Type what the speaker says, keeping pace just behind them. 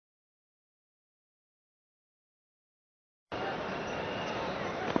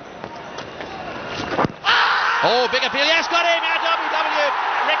Oh, big appeal. Yes, got him. Out LBW.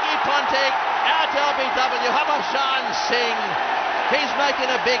 Ricky Ponting. Out LBW. Harbhajan Singh. He's making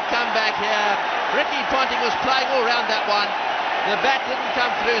a big comeback here. Ricky Ponting was playing all around that one. The bat didn't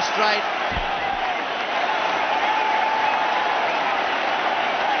come through straight.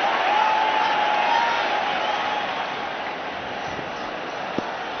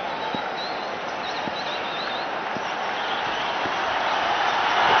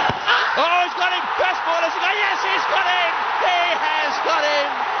 Oh, he's got him. First ball. Yes, he's got him. He has got him.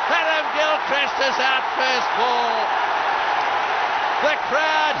 Adam Gilchrist is out first ball. The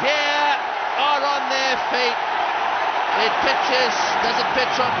crowd here are on their feet. It pitches. Does it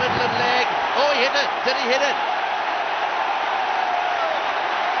pitch on middle and leg? Oh, he hit it. Did he hit it?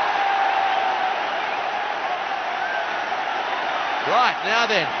 Right, now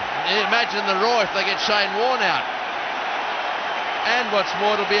then. Imagine the roar if they get Shane Warne out. And what's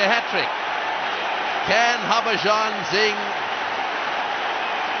more, it'll be a hat-trick. Can Harbhajan Singh,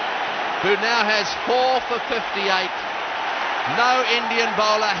 who now has 4 for 58, no Indian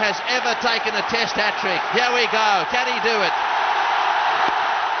bowler has ever taken a test hat-trick. Here we go. Can he do it?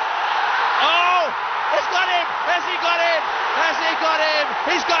 Oh! It's got him! Has he got him? Has he got him?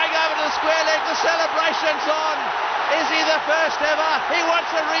 He's going over to the square leg. The celebration's on. Is he the first ever? He wants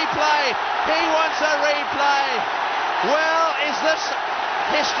a replay. He wants a replay. Well, is this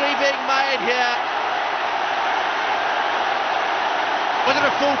history being made here? Was it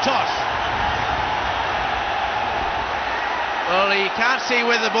a full toss? Well, you can't see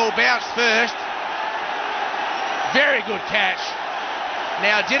where the ball bounced first. Very good catch.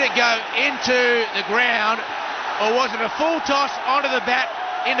 Now, did it go into the ground, or was it a full toss onto the bat,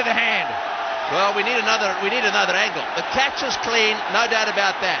 into the hand? Well, we need another angle. The catch is clean, no doubt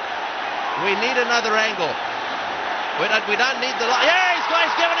about that. We need another angle. We don't need the line. Yeah, he's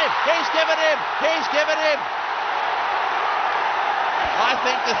given him. He's given him. He's given him. I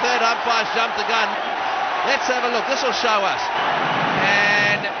think the third umpire's jumped the gun. Let's have a look. This will show us.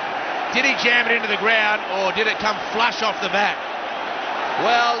 And did he jam it into the ground, or did it come flush off the bat?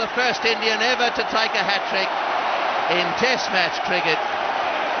 Well, the first Indian ever to take a hat-trick in Test match cricket,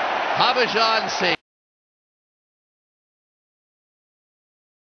 Harbhajan Singh.